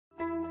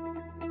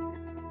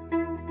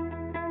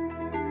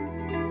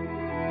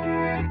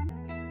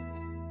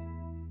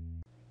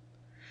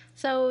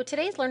So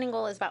today's learning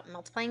goal is about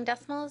multiplying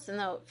decimals,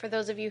 and for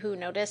those of you who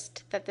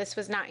noticed that this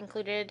was not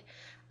included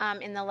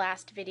in the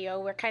last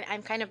video,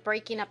 I'm kind of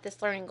breaking up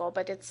this learning goal,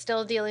 but it's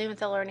still dealing with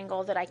the learning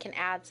goal that I can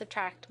add,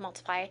 subtract,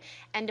 multiply,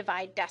 and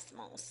divide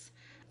decimals.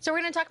 So we're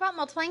going to talk about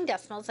multiplying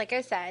decimals, like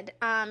I said.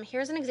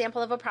 Here's an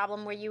example of a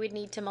problem where you would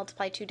need to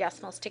multiply two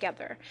decimals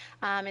together.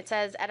 It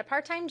says, at a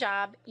part-time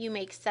job, you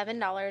make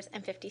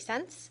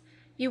 $7.50.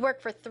 You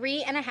work for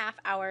 3.5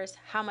 hours.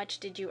 How much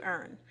did you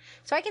earn?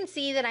 So I can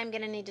see that I'm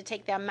going to need to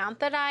take the amount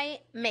that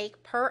I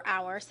make per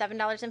hour,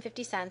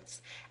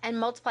 $7.50, and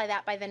multiply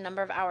that by the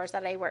number of hours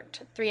that I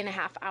worked,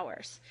 3.5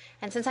 hours.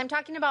 And since I'm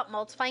talking about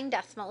multiplying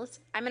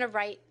decimals, I'm going to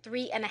write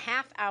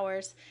 3.5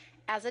 hours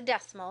as a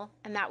decimal,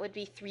 and that would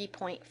be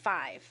 3.5.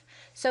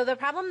 So the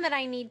problem that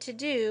I need to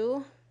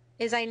do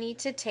is I need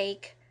to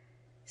take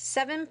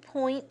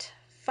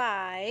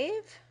 7.5,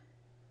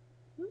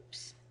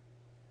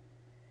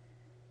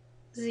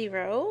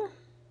 0,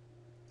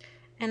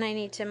 and I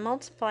need to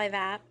multiply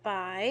that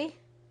by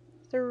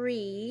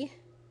 3.5.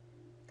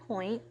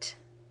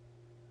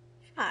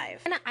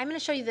 I'm going to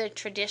show you the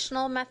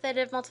traditional method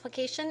of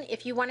multiplication.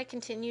 If you want to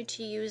continue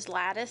to use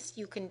lattice,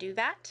 you can do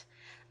that.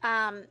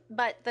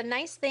 But the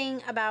nice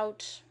thing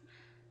about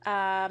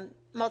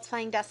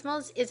multiplying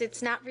decimals is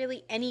it's not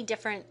really any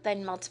different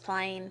than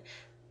multiplying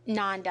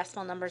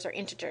non-decimal numbers or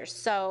integers.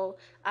 So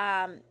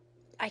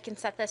I can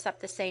set this up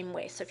the same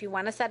way. So if you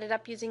want to set it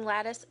up using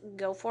lattice,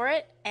 go for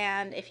it.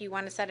 And if you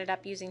want to set it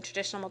up using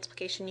traditional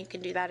multiplication, you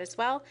can do that as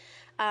well.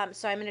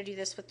 So I'm going to do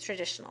this with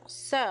traditional.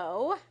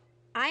 So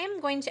I am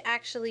going to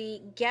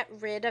actually get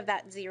rid of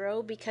that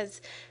 0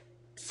 because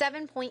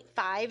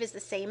 7.5 is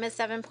the same as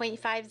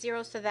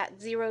 7.50, so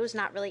that 0 is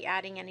not really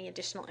adding any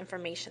additional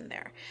information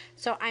there.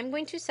 So I'm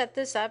going to set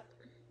this up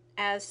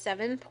as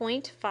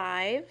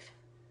 7.5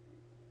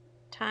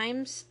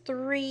 times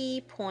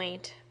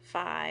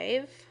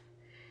 3.5.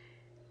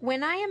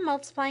 When I am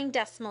multiplying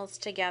decimals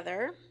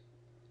together,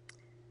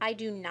 I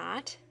do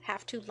not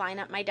have to line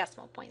up my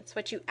decimal points.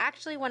 What you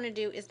actually want to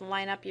do is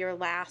line up your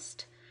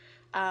last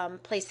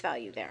place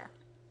value there.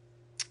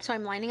 So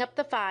I'm lining up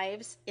the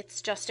 5s.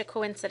 It's just a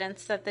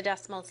coincidence that the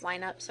decimals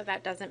line up, so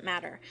that doesn't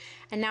matter.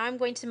 And now I'm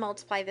going to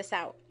multiply this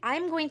out.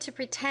 I'm going to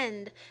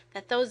pretend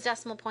that those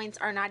decimal points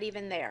are not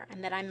even there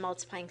and that I'm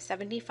multiplying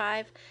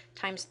 75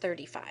 times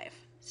 35.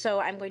 So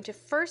I'm going to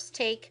first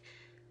take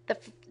the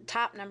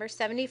top number,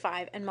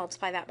 75, and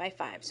multiply that by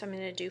 5. So I'm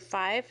going to do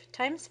 5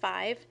 times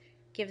 5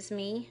 gives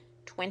me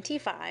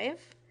 25.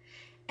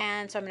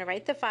 And so I'm going to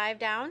write the 5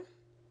 down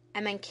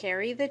and then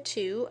carry the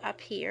 2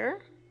 up here.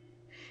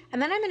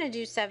 And then I'm going to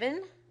do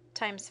 7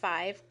 times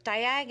 5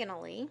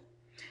 diagonally.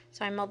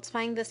 So I'm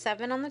multiplying the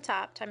 7 on the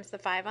top times the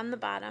 5 on the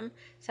bottom.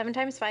 7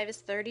 times 5 is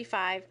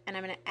 35, and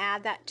I'm going to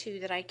add that 2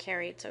 that I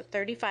carried. So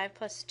 35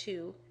 plus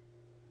 2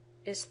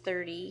 is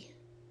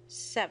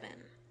 37. I'm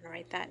going to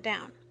write that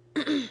down.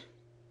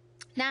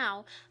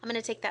 Now, I'm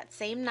going to take that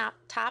same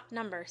top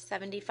number,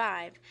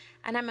 75,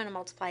 and I'm going to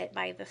multiply it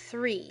by the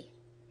 3.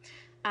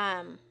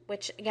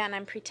 Which, again,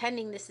 I'm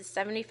pretending this is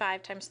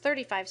 75 times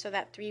 35, so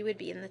that 3 would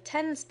be in the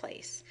tens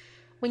place.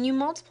 When you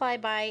multiply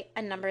by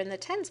a number in the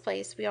tens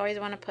place, we always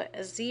want to put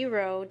a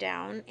 0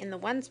 down in the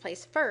ones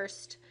place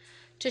first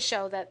to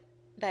show that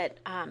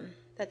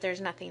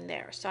there's nothing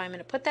there. So I'm going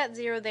to put that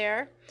 0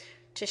 there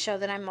to show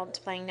that I'm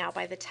multiplying now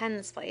by the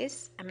tens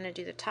place. I'm going to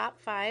do the top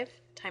 5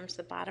 times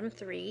the bottom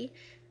 3,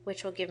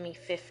 which will give me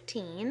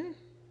 15.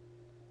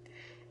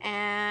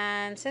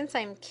 And since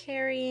I'm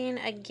carrying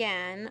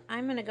again,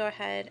 I'm going to go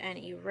ahead and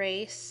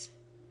erase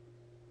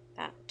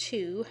that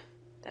 2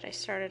 that I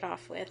started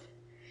off with.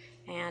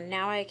 And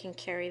now I can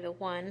carry the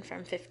 1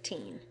 from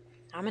 15.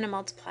 I'm going to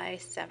multiply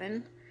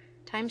 7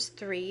 times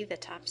 3, the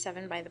top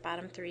 7 by the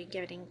bottom 3,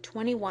 giving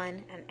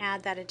 21, and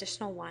add that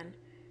additional 1,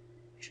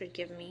 which would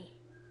give me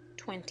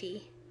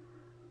 22.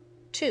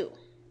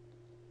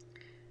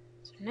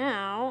 So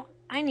now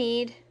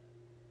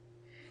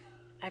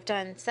I've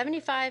done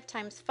 75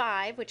 times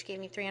 5, which gave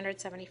me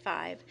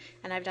 375,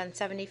 and I've done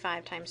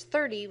 75 times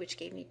 30, which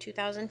gave me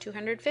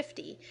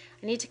 2,250.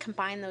 I need to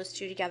combine those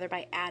two together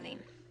by adding.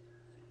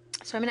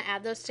 So I'm going to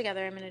add those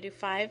together. I'm going to do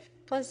 5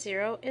 plus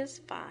 0 is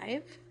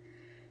 5.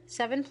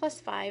 7 plus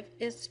 5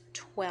 is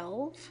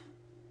 12.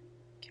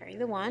 Carry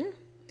the 1.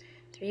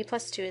 3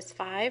 plus 2 is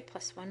 5,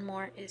 plus 1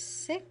 more is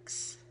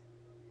 6.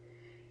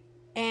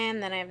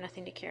 And then I have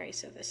nothing to carry,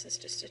 so this is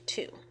just a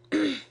 2.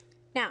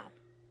 Now,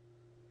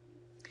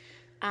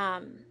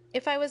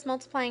 if I was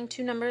multiplying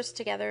two numbers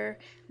together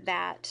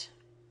that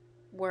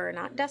were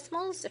not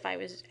decimals, if I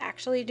was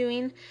actually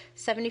doing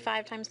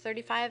 75 times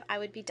 35, I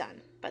would be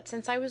done. But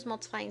since I was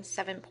multiplying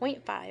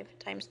 7.5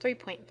 times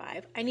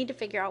 3.5, I need to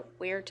figure out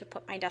where to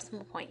put my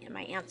decimal point in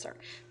my answer.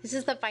 This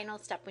is the final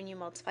step when you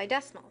multiply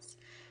decimals.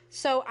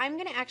 So I'm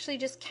going to actually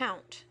just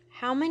count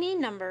how many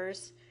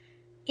numbers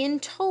in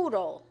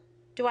total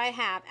do I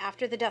have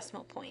after the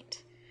decimal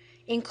point,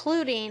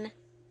 including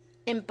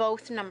in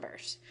both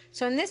numbers.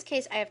 So in this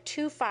case, I have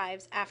 2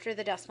 5s after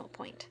the decimal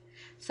point.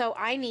 So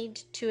I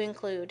need to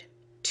include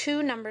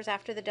 2 numbers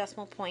after the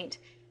decimal point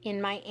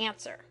in my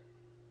answer.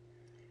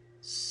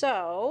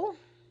 So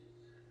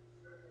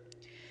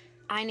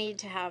I need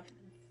to have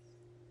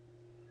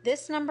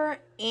this number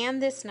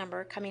and this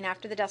number coming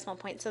after the decimal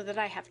point so that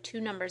I have two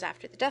numbers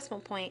after the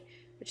decimal point,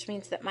 which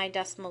means that my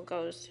decimal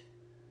goes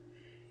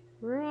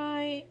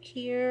right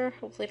here.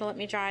 Hopefully it'll let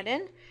me draw it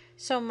in.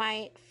 So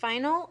my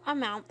final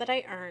amount that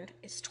I earned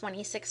is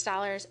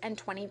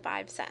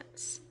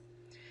 $26.25.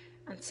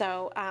 And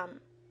so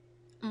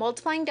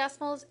multiplying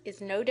decimals is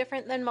no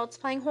different than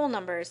multiplying whole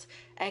numbers,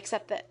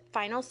 except the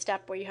final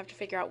step where you have to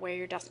figure out where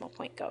your decimal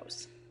point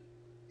goes.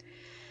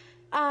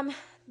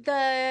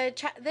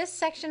 This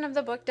section of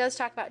the book does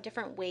talk about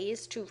different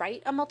ways to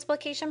write a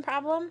multiplication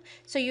problem.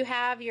 So you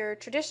have your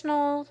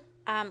traditional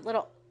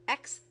little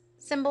X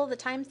symbol, the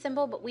times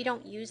symbol, but we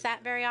don't use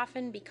that very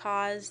often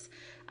because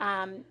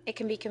it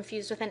can be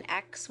confused with an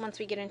X once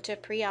we get into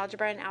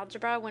pre-algebra and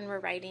algebra when we're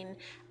writing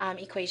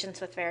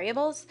equations with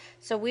variables.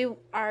 So we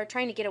are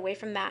trying to get away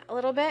from that a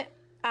little bit.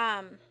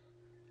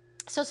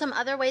 So some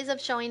other ways of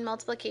showing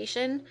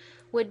multiplication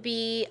would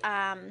be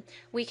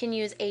we can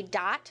use a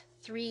dot,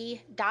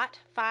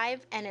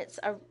 3.5, and it's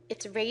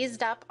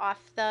raised up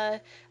off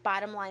the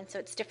bottom line, so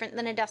it's different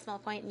than a decimal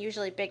point and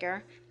usually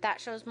bigger.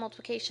 That shows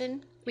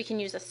multiplication. We can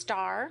use a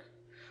star,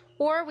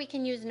 or we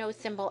can use no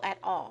symbol at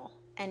all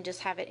and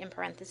just have it in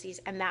parentheses,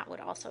 and that would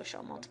also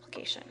show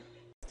multiplication.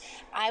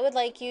 I would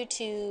like you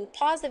to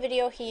pause the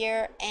video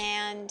here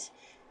and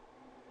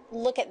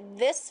look at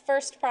this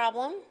first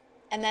problem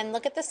and then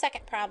look at the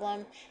second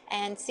problem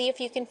and see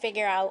if you can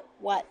figure out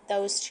what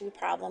those two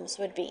problems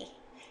would be.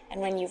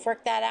 And when you've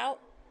worked that out,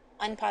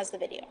 unpause the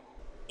video.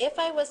 If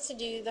I was to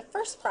do the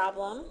first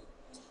problem,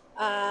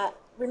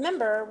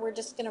 remember we're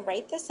just going to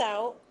write this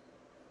out.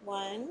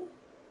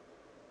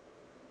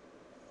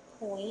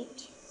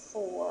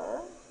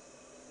 1.4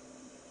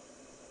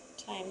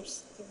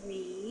 times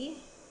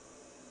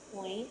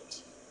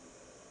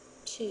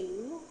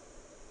 3.2,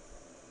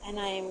 and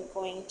I'm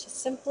going to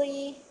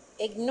simply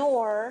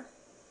ignore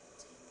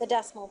the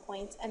decimal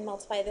points and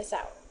multiply this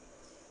out.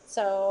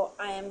 So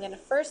I am going to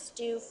first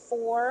do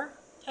 4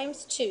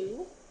 times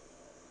 2,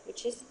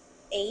 which is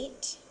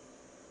 8.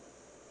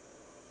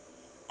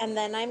 And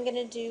then I'm going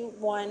to do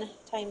 1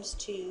 times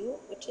 2,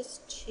 which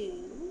is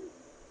 2.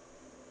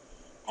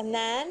 And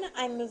then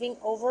I'm moving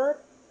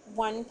over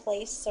one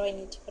place, so I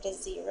need to put a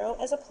 0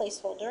 as a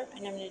placeholder.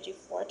 And I'm going to do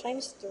 4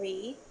 times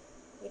 3,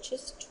 which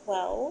is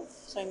 12.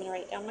 So I'm going to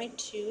write down my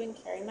 2 and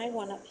carry my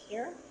 1 up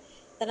here.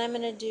 Then I'm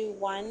going to do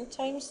 1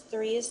 times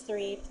 3 is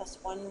 3, plus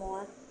 1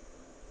 more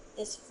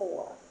is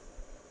 4.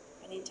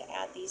 I need to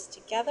add these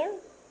together.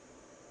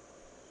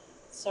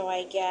 So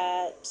I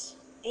get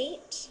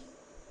 8.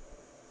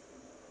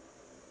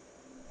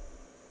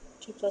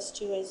 2 plus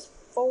 2 is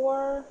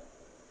 4.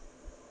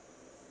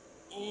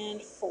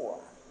 And 4.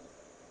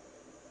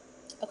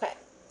 Okay,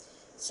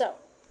 so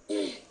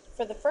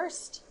for the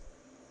first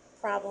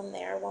problem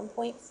there,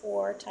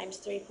 1.4 times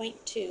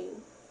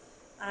 3.2,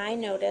 I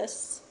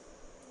notice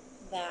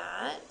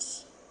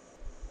that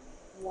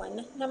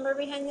one number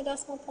behind the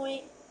decimal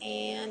point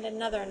and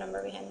another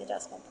number behind the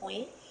decimal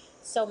point.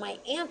 So my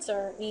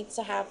answer needs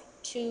to have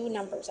two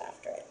numbers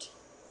after it.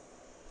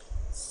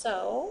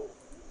 So,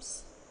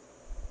 oops.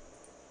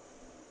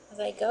 As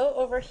I go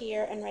over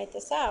here and write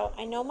this out,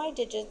 I know my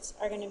digits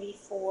are going to be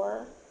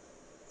 4,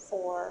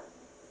 4,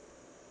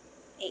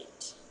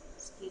 8.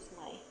 Excuse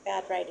my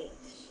bad writing.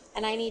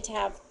 And I need to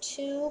have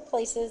two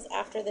places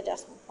after the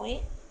decimal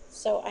point,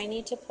 so I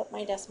need to put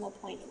my decimal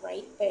point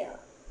right there.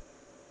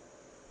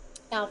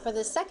 Now for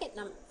the second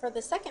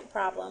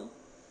problem,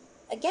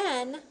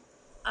 again,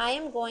 I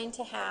am going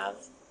to have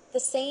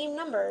the same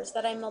numbers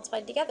that I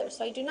multiplied together,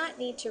 so I do not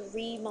need to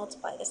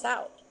re-multiply this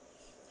out.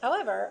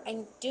 However,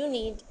 I do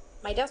need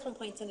my decimal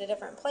points in a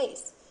different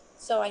place.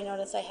 So I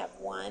notice I have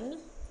 1,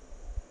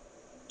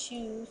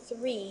 2,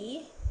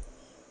 3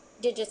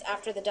 digits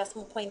after the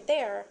decimal point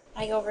there.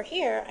 I go over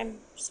here, I'm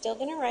still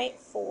going to write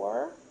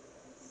 4,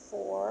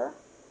 4,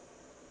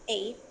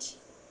 8.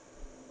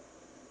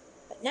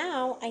 But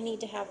now I need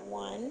to have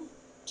 1,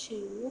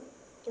 2,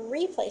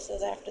 3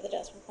 places after the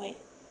decimal point.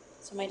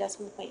 So my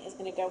decimal point is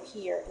going to go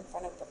here in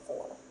front of the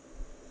 4.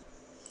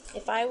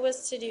 If I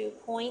was to do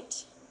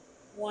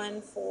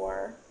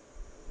 0.14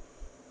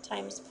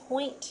 times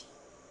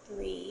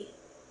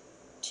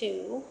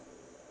 0.32,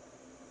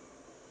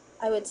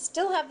 I would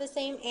still have the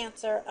same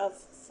answer of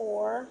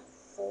 4,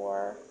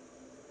 4,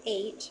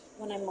 8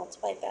 when I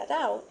multiplied that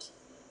out,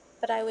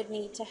 but I would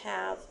need to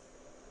have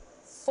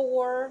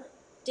 4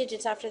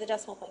 digits after the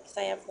decimal point because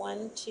I have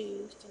 1,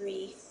 2,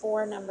 3,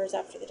 4 numbers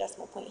after the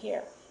decimal point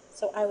here.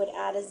 So I would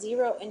add a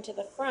 0 into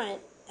the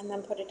front and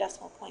then put a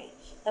decimal point.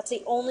 That's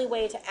the only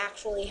way to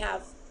actually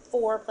have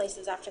 4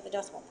 places after the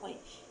decimal point.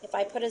 If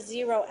I put a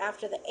 0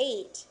 after the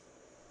 8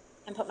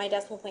 and put my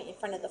decimal point in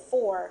front of the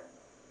 4,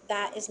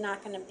 that is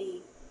not going to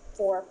be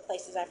 4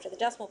 places after the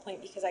decimal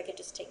point because I could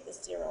just take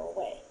this 0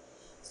 away.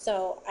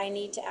 So I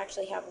need to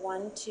actually have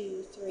 1,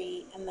 2,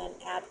 3, and then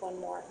add one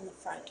more in the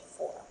front,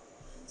 4.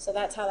 So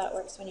that's how that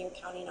works when you're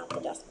counting out the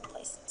decimal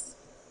places.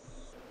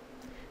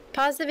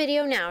 Pause the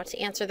video now to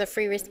answer the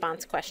free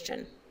response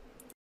question.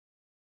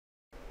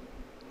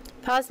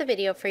 Pause the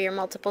video for your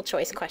multiple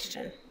choice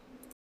question.